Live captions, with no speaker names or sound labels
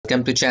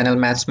welcome to channel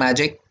Maths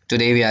Magic.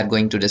 Today we are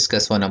going to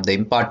discuss one of the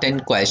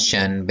important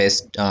question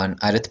based on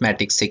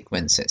arithmetic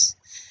sequences.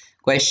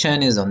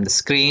 Question is on the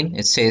screen.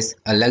 It says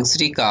a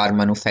luxury car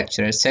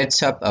manufacturer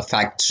sets up a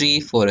factory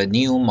for a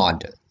new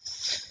model.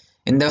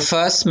 In the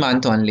first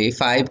month only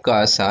 5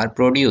 cars are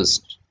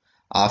produced.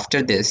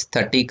 After this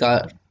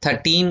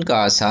 13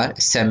 cars are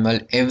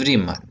assembled every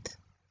month.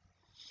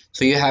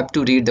 So you have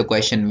to read the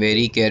question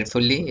very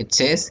carefully. It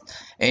says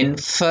in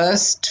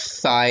first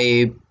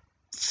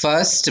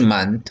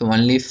month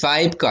only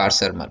 5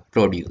 cars are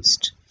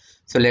produced.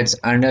 So let's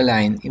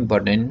underline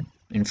important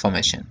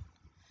information.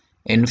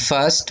 In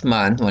first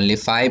month only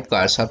 5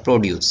 cars are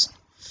produced.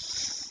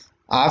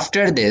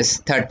 After this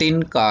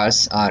 13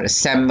 cars are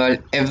assembled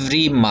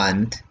every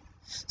month.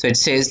 So it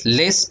says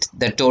list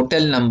the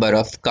total number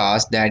of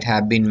cars that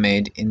have been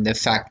made in the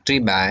factory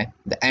by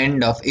the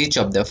end of each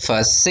of the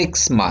first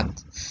 6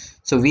 months.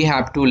 So we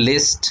have to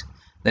list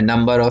the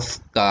number of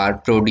cars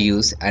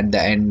produced at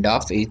the end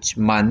of each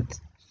month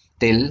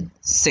till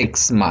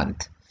 6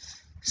 month.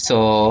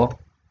 So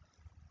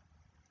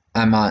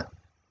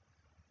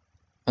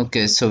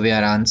so we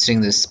are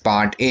answering this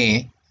part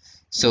A.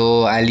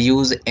 So I'll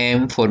use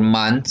M for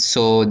month.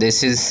 So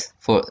this is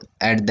for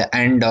at the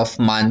end of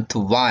month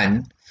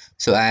 1.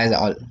 So as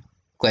all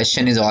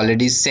question is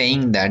already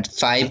saying that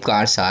 5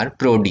 cars are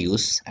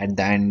produced at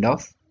the end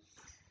of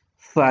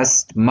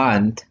first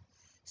month.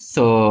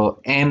 So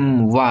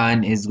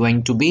M1 is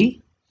going to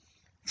be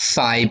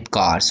 5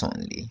 cars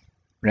only,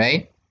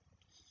 right?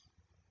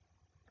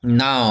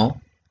 Now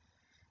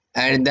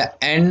at the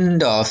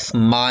end of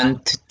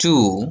month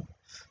 2,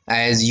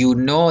 as you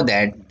know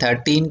that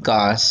 13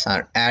 cars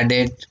are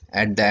added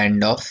at the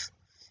end of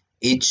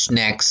each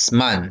next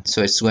month.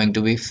 So it's going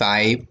to be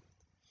 5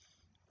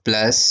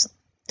 plus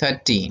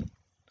 13.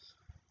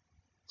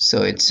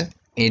 So it's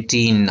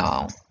 18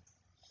 now.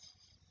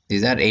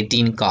 These are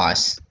 18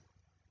 cars.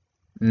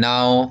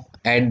 Now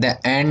at the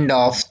end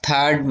of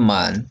third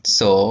month,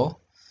 so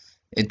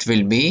it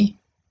will be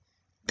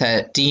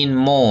 13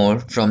 more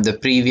from the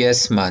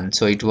previous month.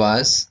 So it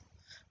was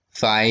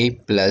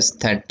 5 plus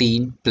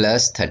 13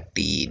 plus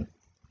 13.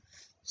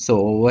 So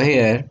over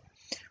here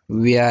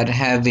we are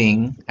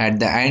having at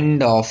the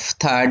end of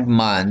third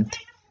month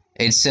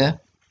it's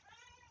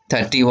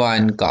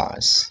 31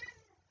 cars.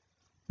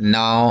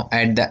 Now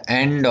at the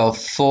end of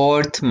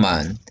fourth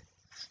month,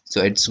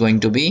 so it's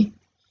going to be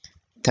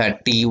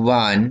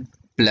 31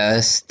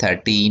 plus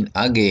 13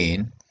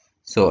 again.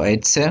 So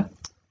it's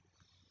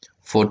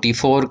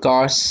 44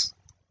 cars.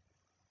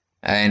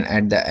 And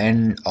at the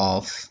end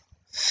of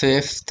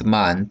fifth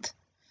month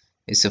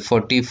is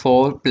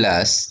 44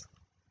 plus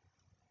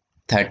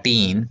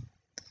 13.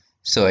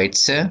 So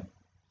it's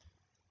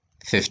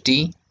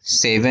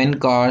 57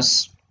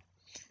 cars.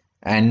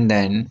 And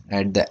then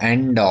at the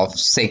end of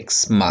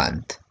 6th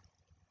month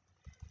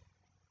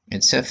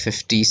it's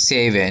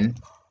 57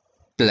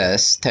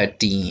 plus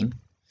 13,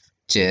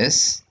 which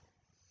is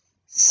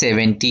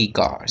 70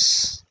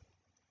 cars.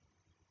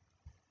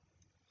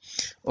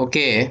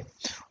 Okay,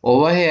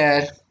 over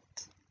here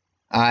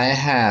I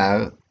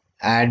have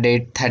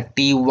added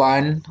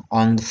 31.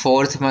 On the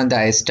 4th month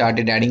I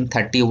started adding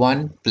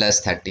 31 plus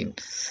 13.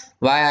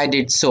 Why I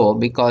did so?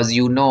 Because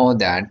you know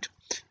that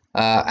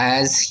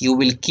as you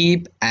will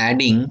keep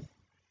adding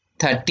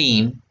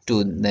 13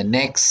 to the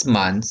next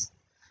month,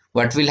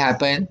 what will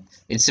happen?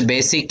 It's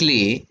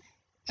basically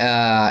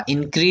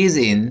increase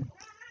in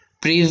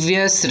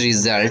previous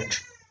result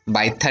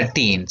by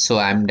 13. So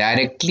I'm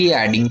directly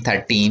adding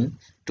 13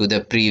 to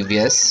the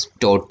previous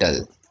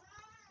total.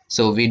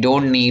 So we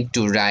don't need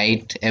to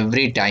write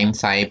every time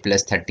 5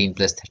 plus 13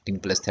 plus 13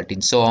 plus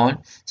 13 so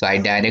on. So I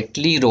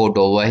directly wrote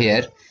over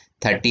here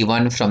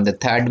 31 from the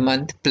third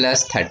month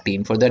plus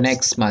 13 for the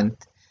next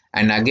month.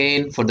 And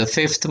again for the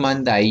 5th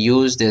month I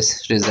use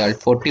this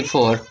result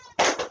 44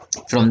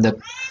 from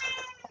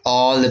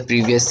all the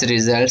previous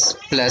results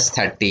plus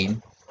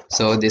 13.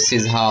 So this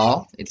is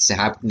how it's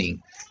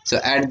happening. So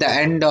at the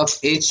end of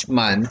each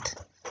month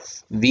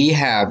we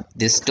have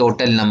this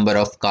total number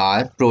of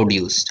cars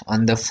produced.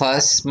 On the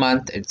first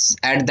month it's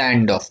at the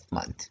end of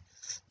month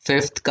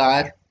 5th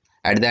car,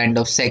 at the end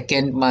of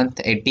second month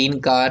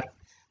 18 car,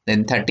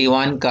 then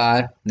 31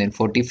 car, then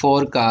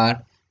 44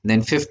 car,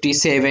 then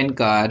 57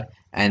 car,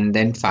 and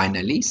then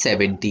finally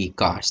 70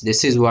 cars.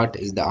 This is what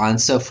is the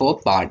answer for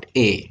part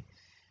A.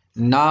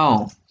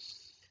 Now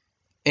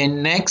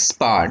in next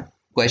part,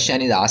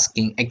 question is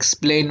asking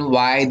explain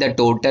why the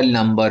total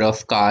number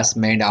of cars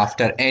made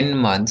after n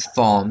months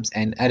forms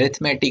an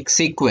arithmetic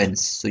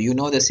sequence. So you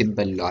know the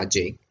simple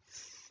logic.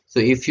 So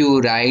if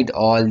you write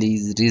all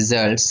these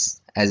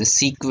results as a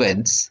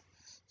sequence,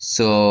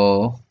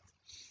 so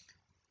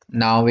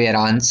now we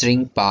are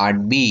answering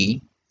part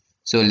B.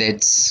 So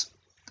let's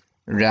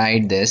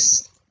write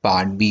this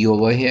part B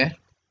over here.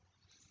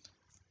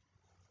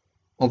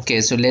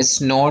 Okay, so let's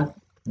note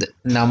the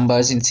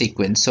numbers in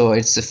sequence. So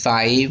it's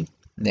 5,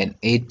 then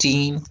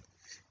 18,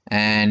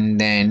 and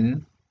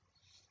then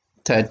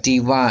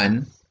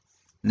 31,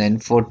 then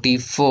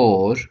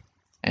 44,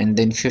 and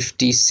then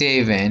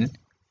 57,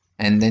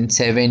 and then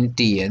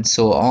 70 and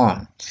so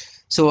on.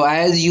 So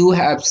as you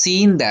have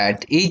seen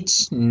that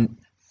each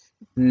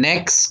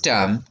next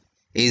term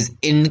is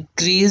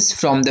increased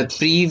from the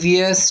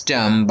previous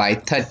term by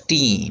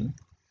 13.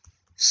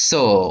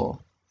 So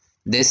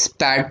this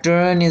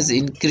pattern is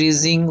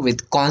increasing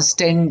with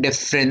constant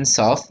difference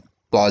of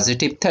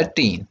positive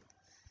 13.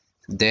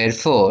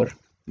 Therefore,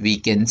 we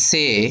can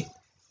say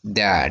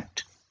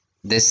that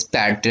this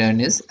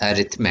pattern is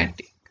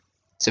arithmetic.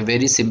 It's a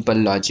very simple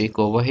logic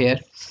over here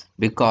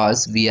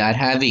because we are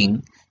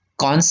having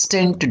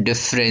constant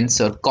difference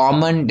or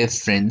common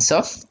difference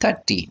of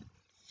 13.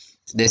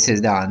 This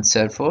is the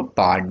answer for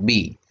part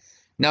B.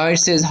 Now it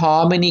says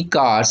how many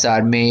cars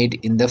are made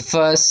in the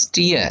first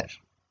year.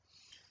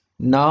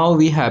 Now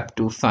we have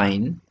to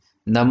find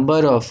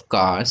number of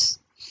cars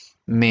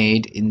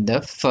made in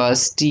the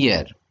first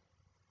year.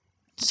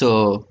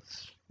 So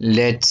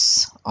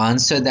let's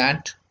answer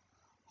that.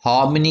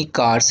 How many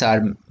cars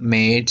are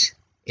made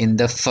in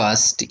the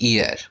first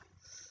year?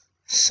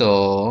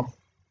 So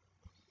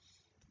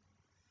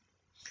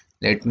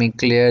let me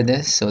clear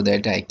this so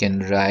that I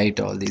can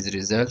write all these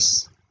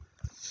results.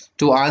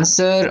 To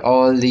answer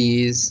all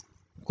these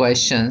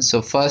questions,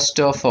 so first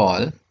of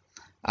all,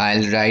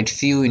 I'll write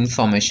few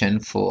information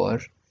for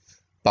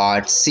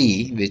part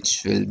C,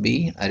 which will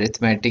be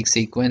arithmetic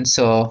sequence.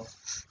 So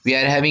we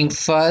are having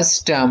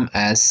first term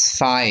as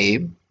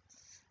 5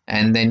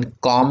 and then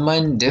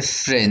common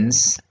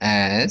difference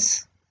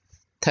as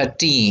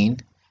 13,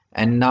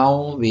 and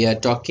now we are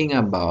talking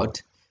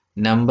about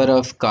number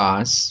of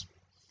cars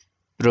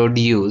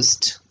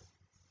produced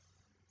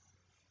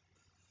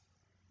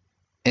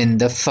in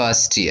the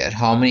first year.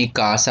 How many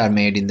cars are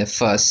made in the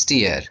first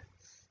year?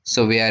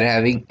 So we are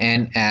having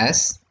n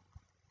as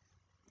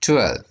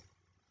 12.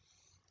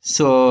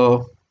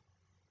 So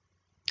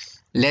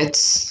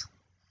let's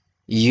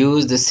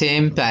use the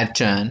same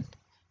pattern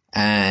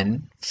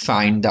and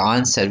find the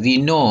answer. We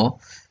know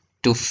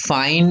to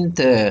find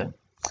the,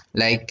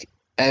 like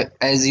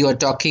as you are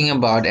talking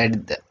about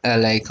at the,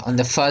 like on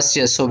the first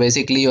year, so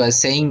basically you are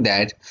saying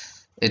that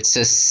it's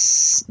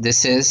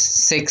this is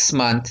 6th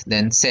month,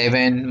 then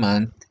 7th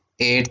month,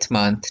 8th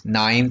month,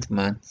 9th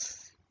month,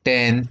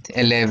 10th,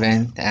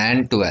 11th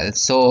and 12th.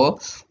 So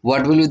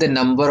what will be the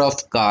number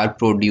of car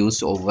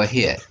produced over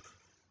here,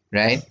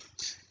 right?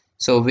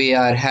 So we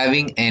are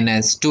having n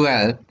as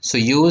 12. So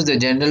use the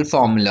general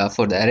formula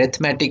for the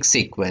arithmetic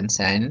sequence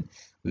and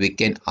we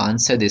can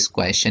answer this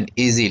question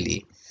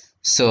easily.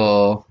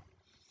 So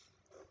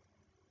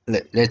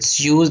let's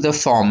use the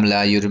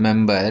formula. You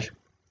remember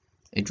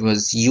it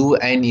was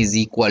un is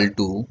equal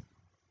to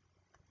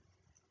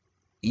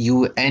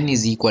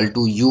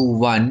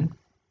u1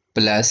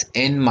 plus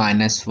n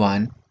minus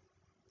 1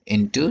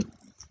 into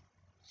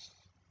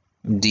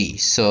d.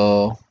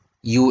 So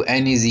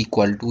un is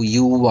equal to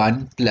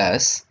u1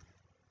 plus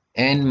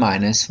n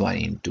minus 1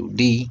 into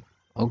d.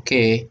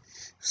 Okay,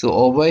 so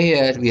over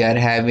here we are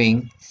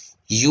having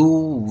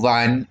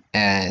u1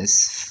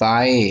 as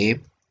 5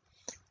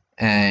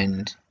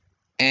 and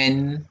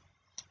n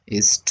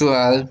is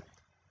 12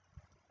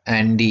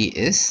 and d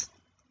is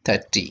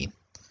 13.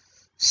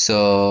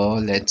 So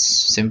let's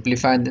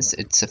simplify this.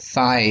 It's a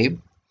 5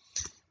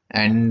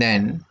 and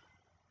then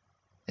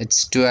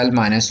it's 12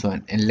 minus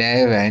 1,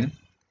 11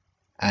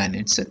 and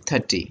it's a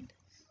 13.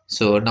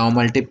 So now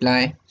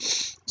multiply.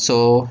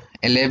 So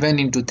 11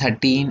 into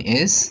 13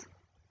 is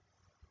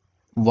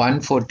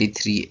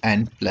 143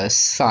 and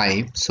plus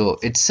 5, so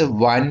it's a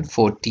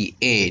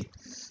 148.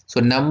 So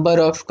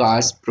number of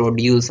cars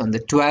produced on the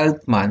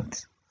 12th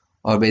month,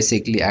 or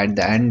basically at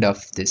the end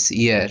of this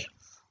year,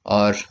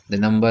 or the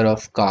number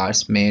of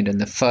cars made in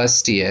the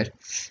first year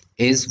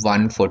is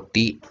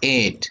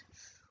 148.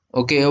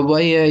 Okay, over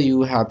here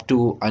you have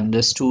to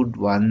understood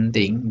one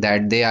thing,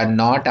 that they are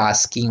not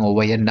asking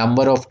over here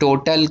number of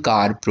total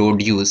car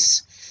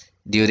produced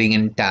during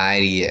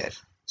entire year.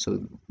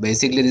 So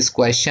basically this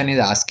question is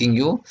asking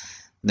you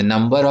the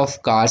number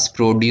of cars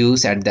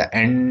produced at the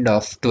end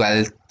of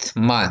 12th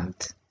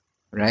month,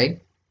 right?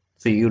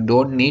 So you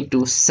don't need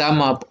to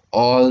sum up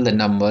all the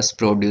numbers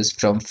produced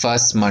from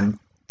first month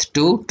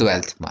to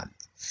 12th month.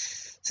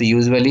 So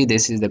usually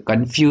this is the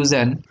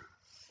confusion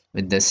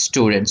with the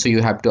student, so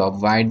you have to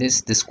avoid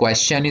this. This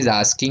question is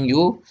asking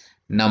you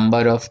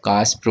number of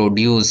cars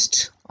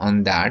produced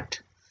on that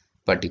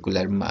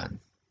particular month.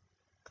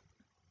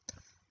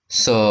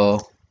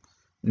 So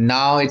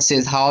now it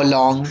says how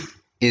long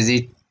is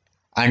it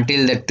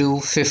until the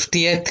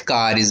 250th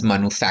car is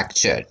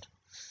manufactured.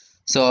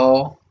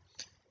 So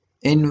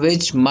in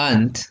which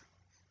month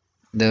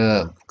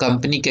the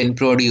company can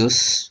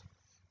produce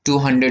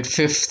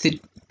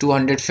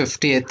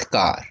 250th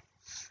car.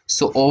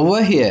 So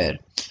over here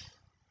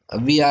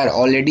we are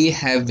already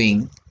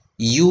having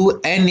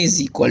un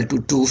is equal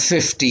to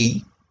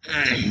 250.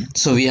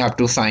 So we have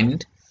to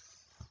find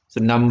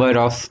so number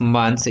of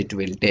months it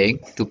will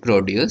take to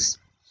produce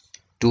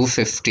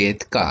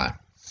 250th car.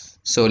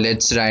 So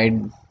let's write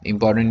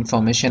important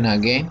information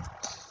again.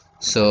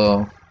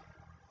 So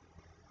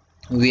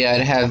we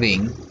are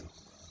having,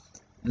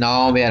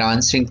 now we are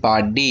answering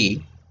part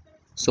D.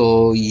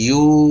 So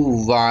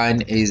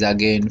U1 is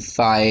again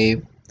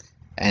 5,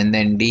 and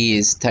then D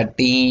is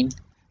 13,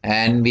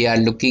 and we are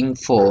looking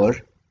for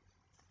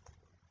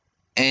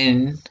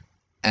N,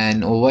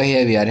 and over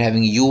here we are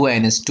having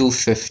UN is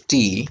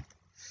 250,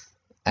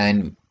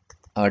 and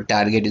our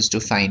target is to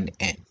find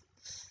N.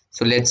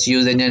 So let's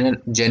use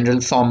the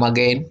general form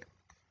again.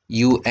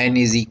 Un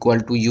is equal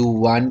to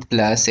u1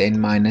 plus n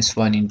minus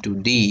 1 into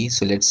d.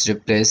 So let's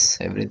replace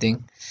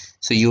everything.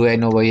 So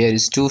un over here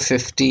is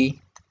 250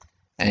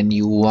 and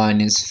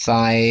u1 is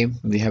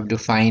 5. We have to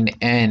find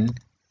n.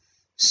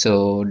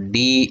 So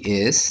d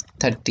is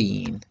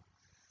 13.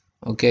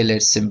 Okay,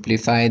 let's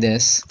simplify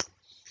this.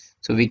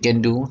 So we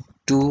can do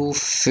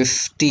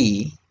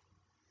 250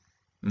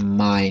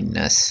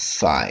 minus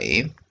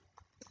 5,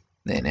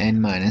 then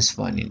n minus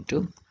 1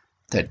 into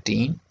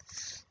 13.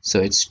 So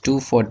it's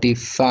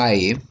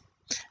 245,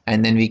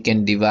 and then we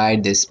can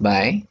divide this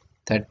by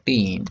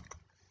 13.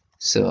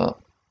 So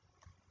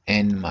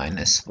n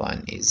minus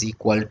 1 is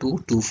equal to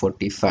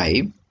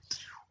 245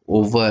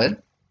 over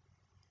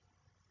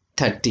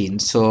 13.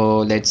 So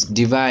let's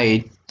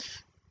divide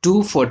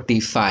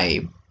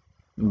 245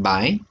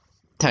 by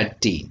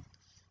 13.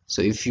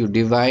 So if you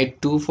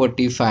divide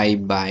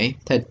 245 by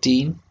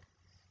 13,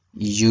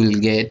 you'll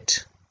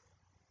get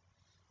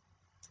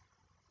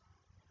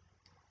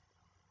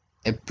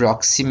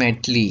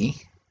approximately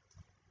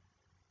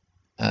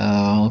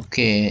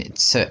okay,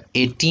 it's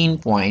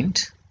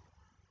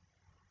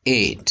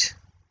 18.8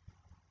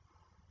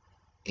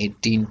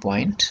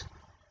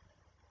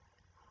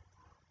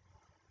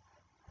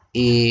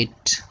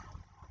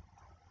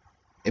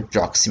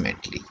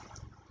 approximately,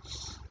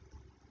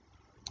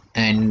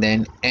 and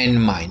then n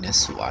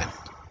minus 1.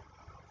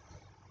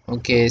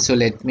 Okay, so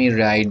let me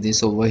write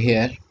this over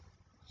here.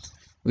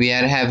 We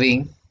are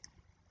having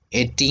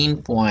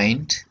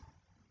 18.8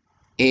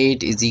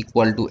 is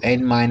equal to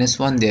n minus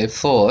 1,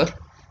 therefore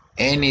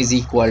n is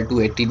equal to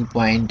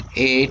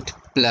 18.8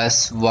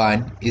 plus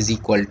 1 is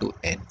equal to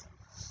n.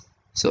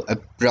 So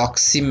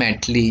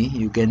approximately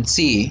you can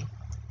see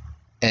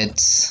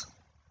it's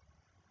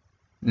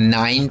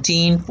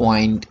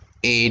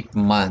 19.8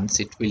 months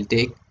it will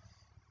take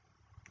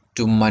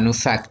to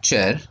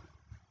manufacture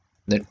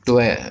the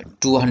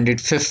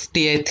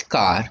 250th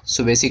car.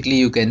 So basically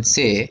you can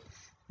say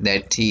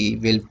that he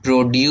will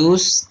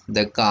produce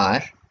the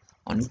car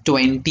on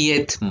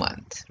 20th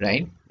month,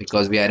 right?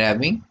 Because we are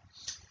having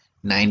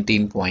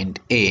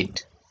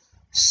 19.8.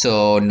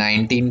 So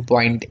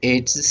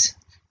 19.8 is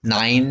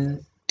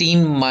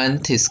 19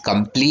 month is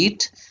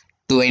complete,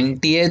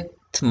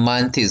 20th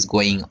month is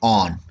going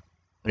on,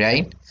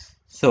 right?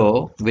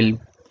 So the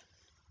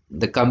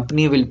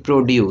company will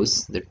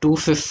produce the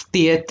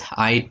 250th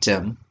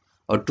item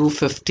or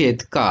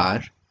 250th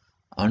car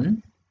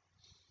on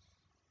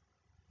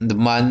the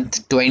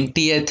month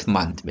 20th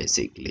month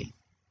basically.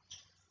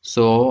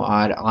 So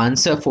our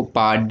answer for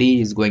part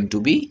D is going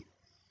to be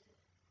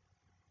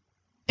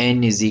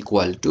n is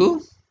equal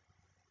to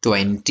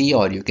 20,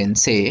 or you can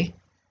say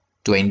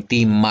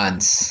 20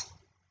 months.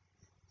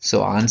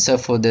 So answer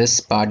for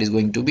this part is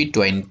going to be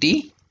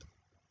 20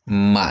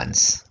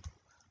 months.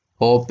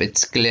 Hope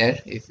it's clear.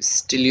 If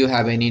still you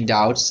have any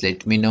doubts,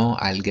 let me know.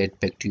 I'll get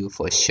back to you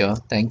for sure.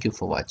 Thank you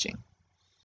for watching.